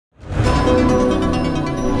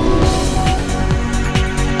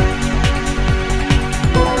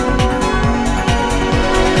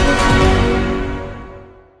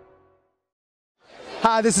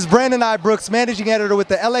Hi, this is Brandon Brooks, managing editor with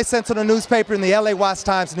the LA Sentinel newspaper and the LA Watch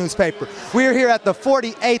Times newspaper. We are here at the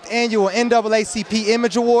 48th annual NAACP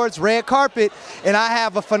Image Awards red carpet, and I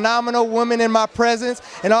have a phenomenal woman in my presence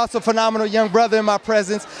and also a phenomenal young brother in my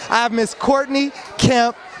presence. I have Miss Courtney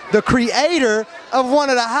Kemp, the creator of one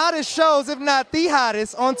of the hottest shows, if not the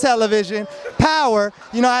hottest, on television, Power.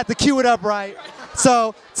 You know, I have to cue it up right.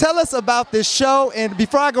 So tell us about this show, and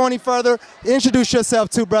before I go any further, introduce yourself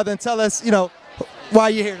too, brother, and tell us, you know, why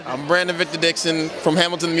you're here today. I'm Brandon Victor Dixon from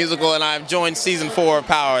Hamilton the Musical, and I've joined season 4 of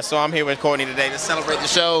Power, so I'm here with Courtney today to celebrate the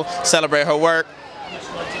show, celebrate her work.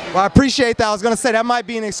 Well, I appreciate that. I was going to say that might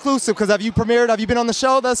be an exclusive, because have you premiered, have you been on the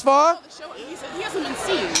show thus far? No, the show, he hasn't been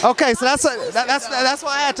seen. Okay, so that's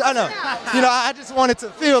why I had to, I know. You know, I just wanted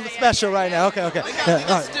to feel the special right now. Okay. They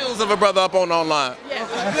got stills of a brother up online.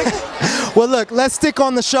 Yeah. Well, look, let's stick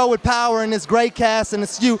on the show with Power and this great cast, and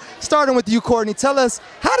it's you. Starting with you, Courtney, tell us,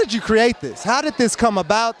 how did you create this? How did this come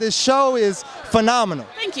about? This show is phenomenal.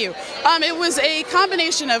 Thank you. It was a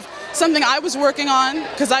combination of something I was working on,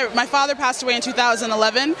 because my father passed away in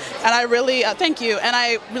 2011, and I really, thank you, and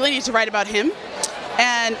I really need to write about him.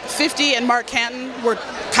 And 50 and Mark Canton were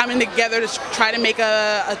coming together to try to make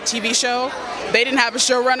a TV show. They didn't have a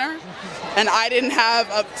showrunner, and I didn't have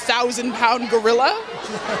a 1,000-pound gorilla.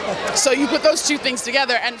 So you put those two things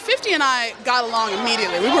together, and 50 and I got along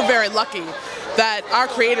immediately. We were very lucky that our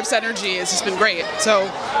creative synergy has just been great. So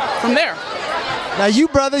from there. Now you,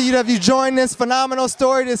 brother, you joined this phenomenal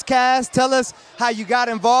story, this cast. Tell us how you got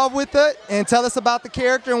involved with it, and tell us about the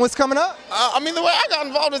character and what's coming up. I mean, the way I got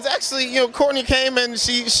involved is actually, you know, Courtney came and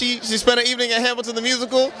she spent an evening at Hamilton the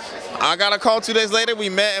Musical. I got a call 2 days later. We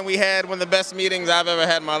met and we had one of the best meetings I've ever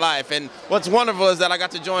had in my life. And what's wonderful is that I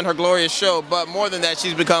got to join her glorious show, but more than that,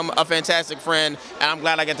 she's become a fantastic friend, and I'm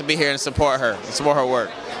glad I get to be here and support her work.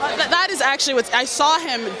 That is actually what I saw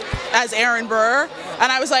him as Aaron Burr,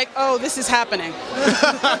 and I was like, oh, this is happening.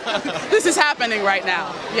 This is happening right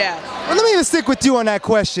now. Yeah. Well, let me even stick with you on that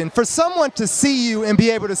question. For someone to see you and be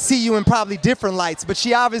able to see you in probably different lights, but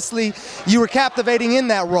you were captivating in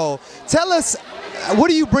that role. Tell us, what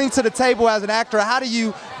do you bring to the table as an actor? How do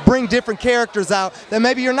you bring different characters out that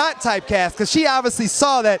maybe you're not typecast? Because she obviously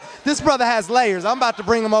saw that this brother has layers. I'm about to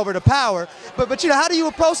bring him over to Power. But you know, how do you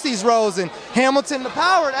approach these roles? In Hamilton to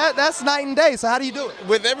Power, that's night and day. So how do you do it?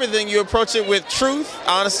 With everything, you approach it with truth,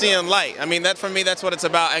 honesty, and light. I mean, for me, that's what it's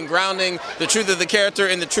about, and grounding the truth of the character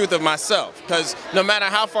in the truth of myself. Because no matter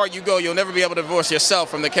how far you go, you'll never be able to divorce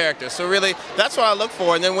yourself from the character. So really, that's what I look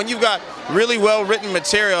for. And then when you've got really well-written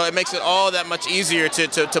material, it makes it all that much easier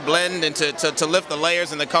to blend and to lift the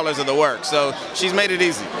layers and the colors of the work. So she's made it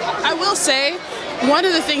easy. I will say, one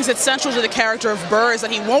of the things that's central to the character of Burr is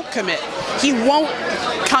that he won't commit. He won't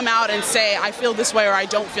come out and say, I feel this way or I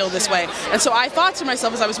don't feel this way. And so I thought to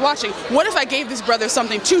myself as I was watching, what if I gave this brother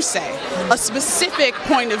something to say? A specific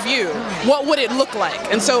point of view. What would it look like?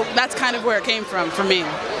 And so that's kind of where it came from for me.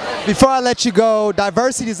 Before I let you go,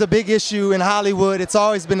 diversity is a big issue in Hollywood. It's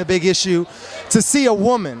always been a big issue. To see a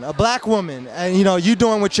woman, a black woman, and you know, you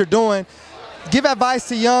doing what you're doing, give advice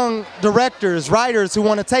to young directors, writers who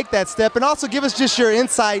want to take that step, and also give us just your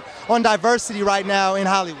insight on diversity right now in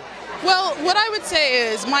Hollywood. Well, what I would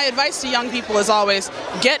say is, my advice to young people is always,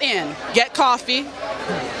 get in, get coffee,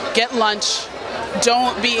 get lunch.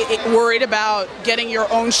 Don't be worried about getting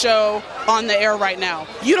your own show on the air right now.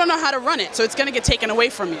 You don't know how to run it, so it's going to get taken away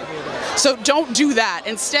from you. So don't do that.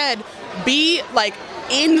 Instead, be like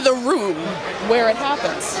in the room where it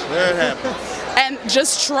happens. Where it happens. And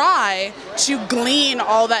just try to glean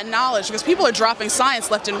all that knowledge, because people are dropping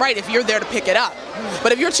science left and right if you're there to pick it up.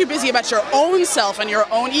 But if you're too busy about your own self and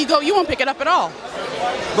your own ego, you won't pick it up at all.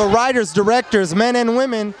 But writers, directors, men and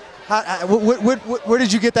women, where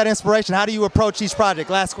did you get that inspiration? How do you approach each project?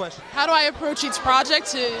 Last question. How do I approach each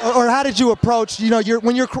project? Or how did you approach, you know,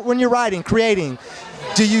 when you're writing, creating?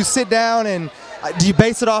 Do you sit down and do you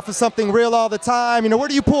base it off of something real all the time? You know, where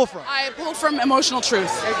do you pull from? I pull from emotional truth.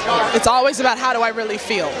 It's always about how do I really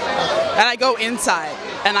feel, and I go inside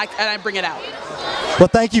and I bring it out. Well,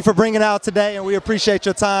 thank you for bringing it out today, and we appreciate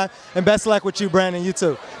your time. And best of luck with you, Brandon. You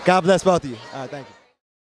too. God bless both of you. All right, thank you.